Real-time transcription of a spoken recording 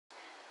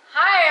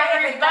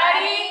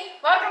everybody!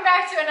 Welcome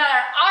back to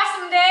another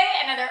awesome day,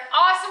 another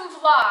awesome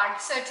vlog.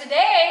 So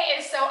today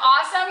is so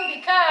awesome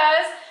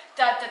because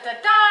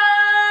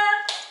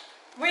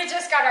we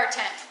just got our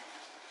tent.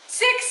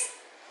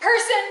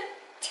 6-person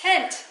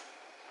tent.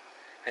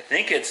 I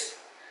think it's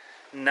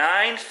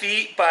 9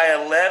 feet by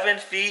 11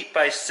 feet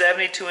by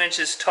 72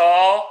 inches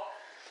tall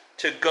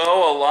to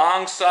go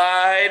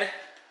alongside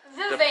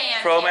the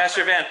van.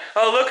 ProMaster van.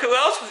 Oh, look who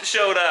else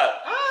showed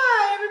up.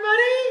 Hi,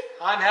 everybody.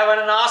 I'm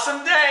having an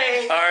awesome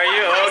day. Are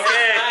you?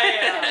 Okay. I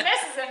am.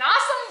 This is an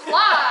awesome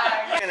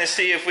vlog. We're going to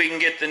see if we can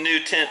get the new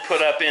tent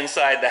put up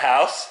inside the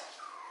house.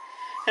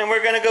 And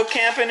we're going to go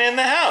camping in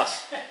the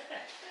house.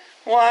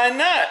 Why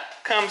not?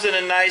 Comes in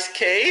a nice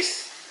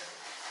case.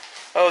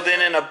 Oh,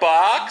 then in a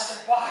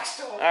box.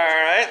 All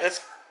right, let's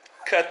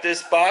cut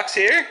this box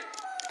here.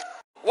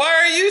 Why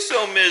are you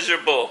so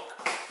miserable?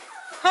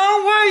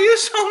 Huh? Why are you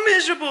so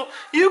miserable?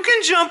 You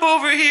can jump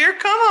over here.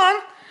 Come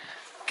on.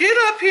 Get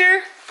up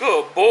here.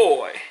 Good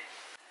boy.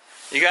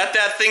 You got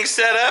that thing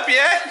set up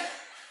yet?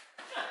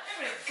 I'm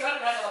gonna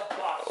cut it out of the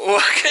box.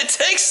 Why it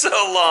takes so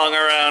long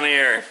around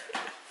here?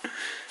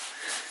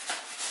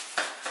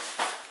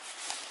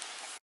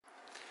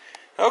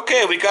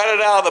 Okay, we got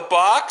it out of the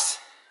box.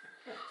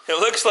 It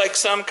looks like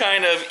some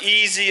kind of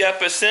easy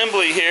up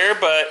assembly here,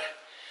 but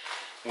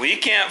we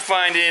can't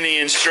find any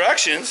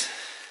instructions.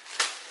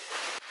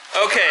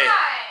 Okay,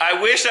 I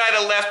wish I'd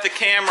have left the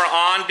camera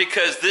on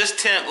because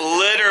this tent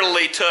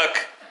literally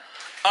took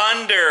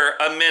under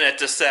a minute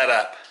to set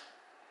up.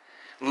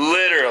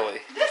 Literally.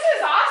 This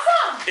is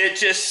awesome. It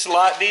just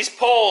these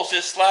poles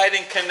just slide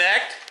and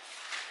connect.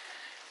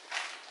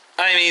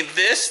 I mean,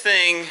 this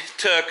thing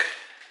took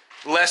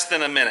less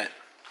than a minute.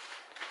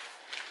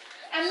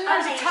 And then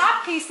there's a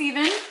top piece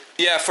even.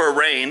 Yeah, for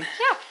rain.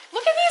 Yeah,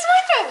 look at these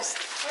windows.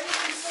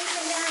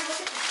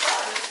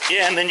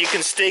 Yeah, and then you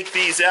can stake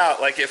these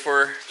out, like if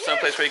we're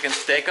someplace where you can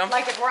stake them.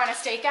 Like if we're on a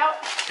stakeout?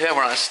 Yeah,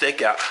 we're on a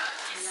stakeout.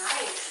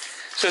 Nice.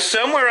 So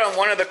somewhere on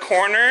one of the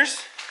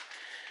corners,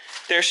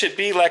 there should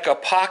be like a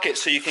pocket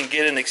so you can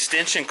get an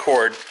extension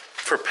cord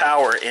for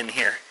power in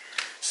here.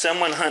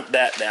 Someone hunt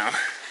that down.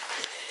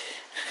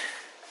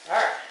 All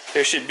right.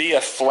 There should be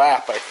a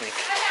flap, I think.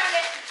 I found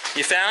it.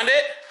 You found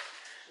it?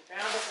 She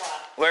found the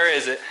flap. Where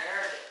is it?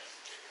 There it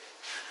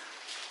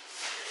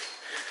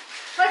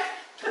is.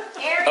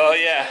 Look. Air. Oh,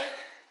 yeah.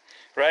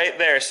 Right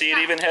there. See, it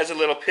even has a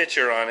little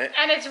picture on it.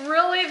 And it's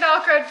really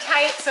Velcro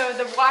tight so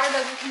the water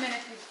doesn't come in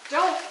if you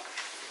don't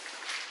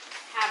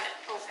have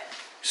it open.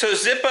 So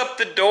zip up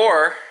the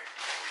door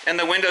and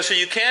the window so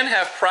you can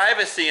have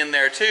privacy in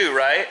there too,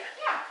 right?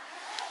 Yeah.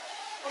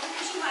 Well,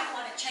 because you might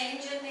want to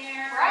change in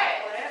there,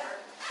 Right. or whatever.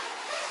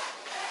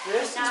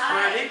 This is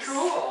pretty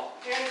cool.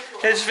 Very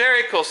cool. It's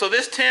very cool. So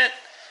this tent,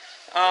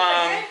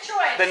 Good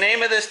choice. the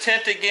name of this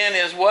tent again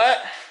is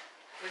what?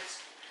 It's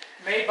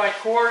made by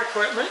Core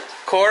Equipment.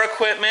 Core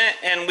Equipment,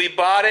 and we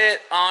bought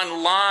it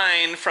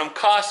online from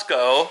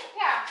Costco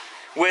Yeah.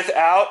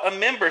 without a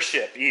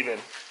membership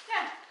even.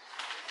 Yeah.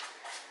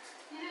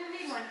 You didn't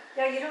need one.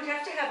 Yeah, you don't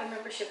have to have a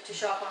membership to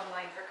shop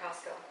online for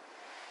Costco.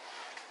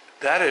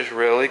 That is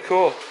really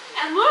cool.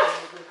 And look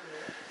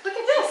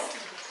at this.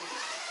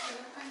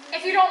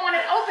 If you don't want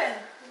it open,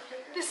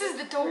 this is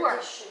the door.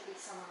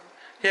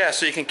 Yeah,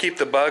 so you can keep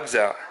the bugs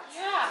out.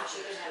 Yeah.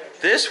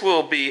 This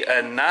will be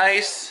a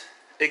nice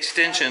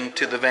extension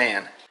to the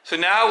van. So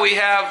now we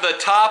have the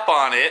top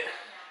on it,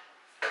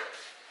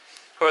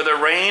 or the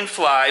rain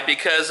fly,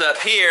 because up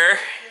here,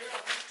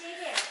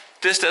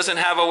 this doesn't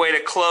have a way to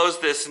close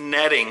this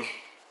netting.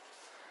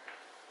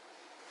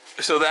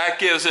 So that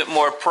gives it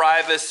more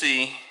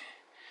privacy,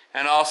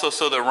 and also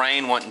so the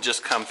rain wouldn't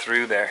just come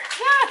through there.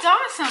 Yeah, it's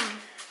awesome.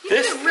 You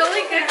did a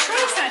really good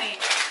choice, honey.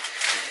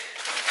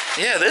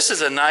 Yeah, this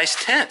is a nice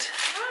tent.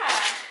 Yeah.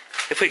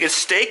 If we could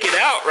stake it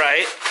out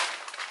right,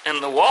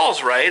 and the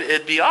walls right,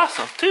 it'd be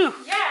awesome too.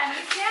 Yeah, and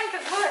you can,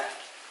 because look.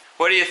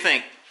 What do you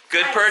think?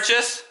 Good Nice.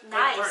 purchase?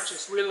 Nice. Good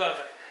purchase. We love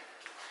it.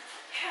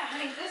 Yeah,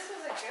 honey, this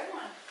was a good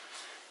one.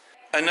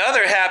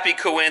 Another happy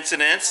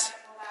coincidence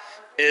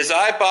is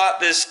I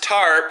bought this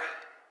tarp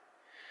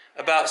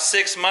about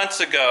 6 months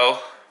ago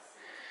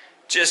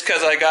just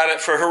because I got it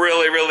for a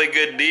really, really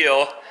good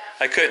deal.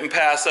 I couldn't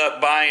pass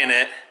up buying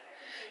it.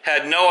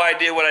 Had no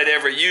idea what I'd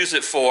ever use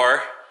it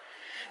for.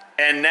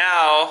 And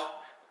now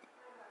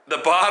the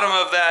bottom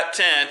of that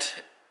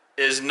tent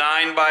is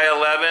 9 by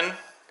 11.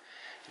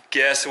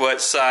 Guess what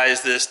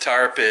size this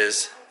tarp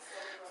is?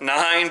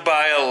 9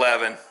 by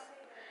 11.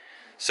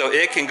 So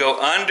it can go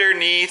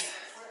underneath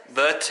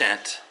the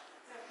tent.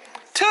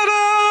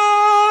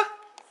 Ta-da!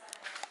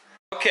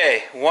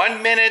 Okay,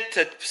 1 minute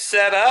to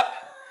set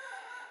up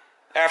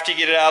after you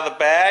get it out of the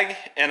bag,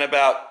 and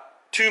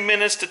about 2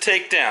 minutes to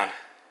take down.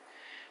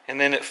 And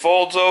then it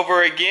folds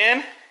over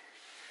again,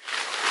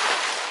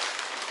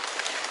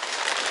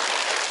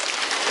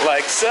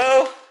 like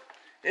so.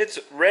 It's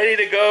ready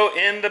to go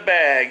in the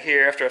bag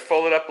here after I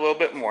fold it up a little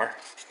bit more.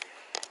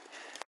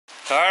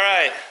 All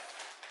right,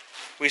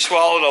 we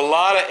swallowed a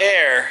lot of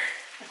air,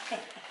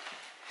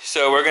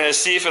 so we're gonna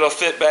see if it'll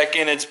fit back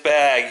in its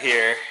bag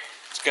here.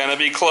 It's gonna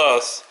be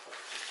close.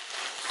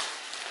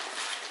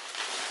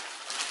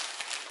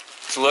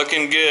 It's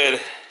looking good.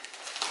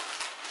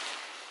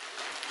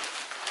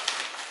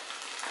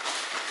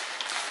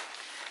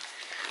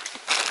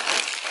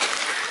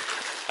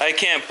 I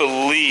can't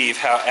believe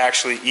how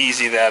actually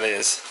easy that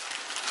is.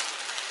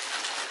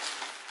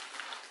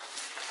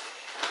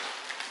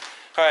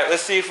 All right,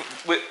 let's see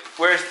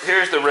if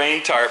here's the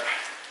rain tarp.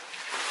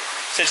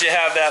 Since you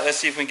have that, let's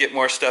see if we can get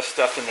more stuff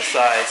stuffed in the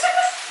sides.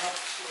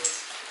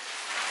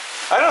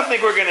 I don't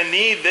think we're gonna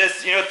need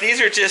this. You know, these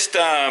are just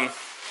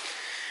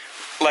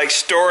like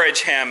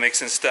storage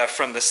hammocks and stuff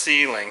from the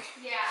ceiling.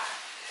 Yeah.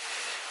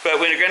 But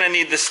we're gonna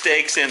need the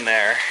stakes in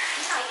there.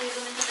 You might use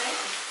them in the bedroom.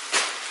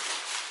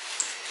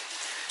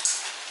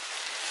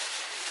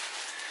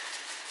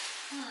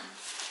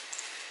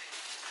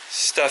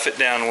 Stuff it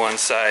down one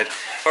side.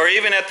 Or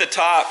even at the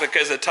top,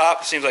 because the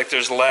top seems like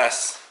there's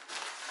less.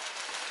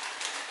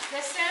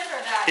 This end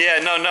or that? Yeah,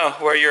 no,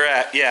 where you're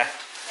at, yeah.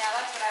 Yeah,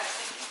 that's what I was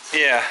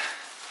thinking. Yeah.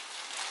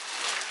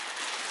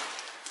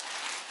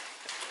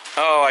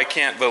 Oh, I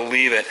can't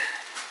believe it.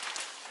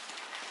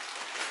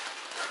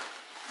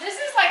 This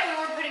is like when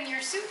we're putting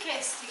your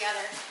suitcase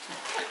together.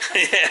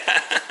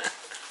 Yeah.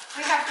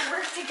 We have to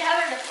work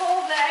together to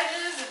fold the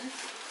edges and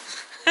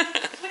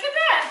look at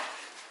that.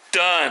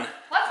 Done.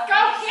 Let's go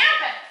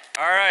camping.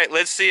 All right,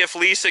 let's see if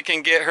Lisa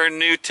can get her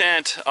new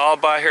tent all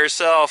by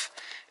herself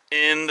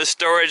in the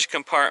storage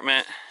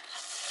compartment.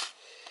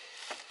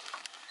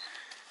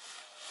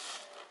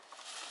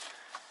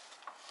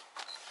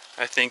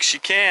 I think she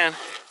can.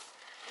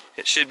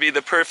 It should be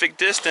the perfect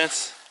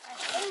distance. I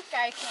think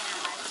I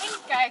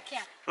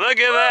can. Look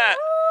at that.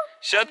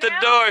 Shut the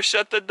door,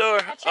 shut the door.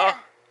 A chair.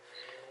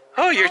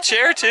 Oh, your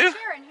chair My too?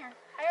 chair in here.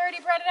 I already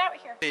brought it out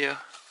here. Yeah.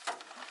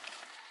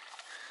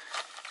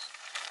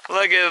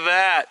 Look at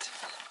that.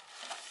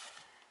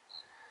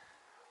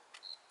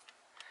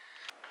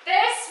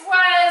 This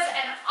was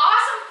an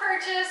awesome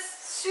purchase,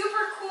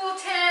 super cool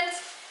tent.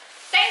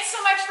 Thanks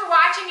so much for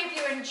watching. If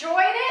you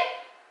enjoyed it,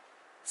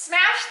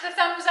 smash the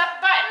thumbs up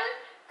button.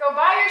 Go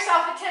buy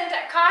yourself a tent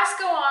at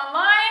Costco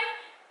online.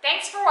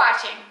 Thanks for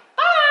watching.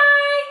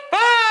 Bye!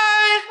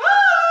 Bye!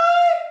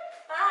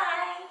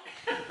 Bye.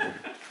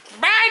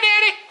 Bye,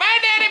 Daddy! Bye,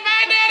 Daddy!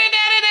 Bye, Daddy!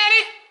 Daddy!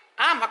 Daddy!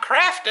 I'm a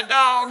crafty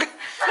dog.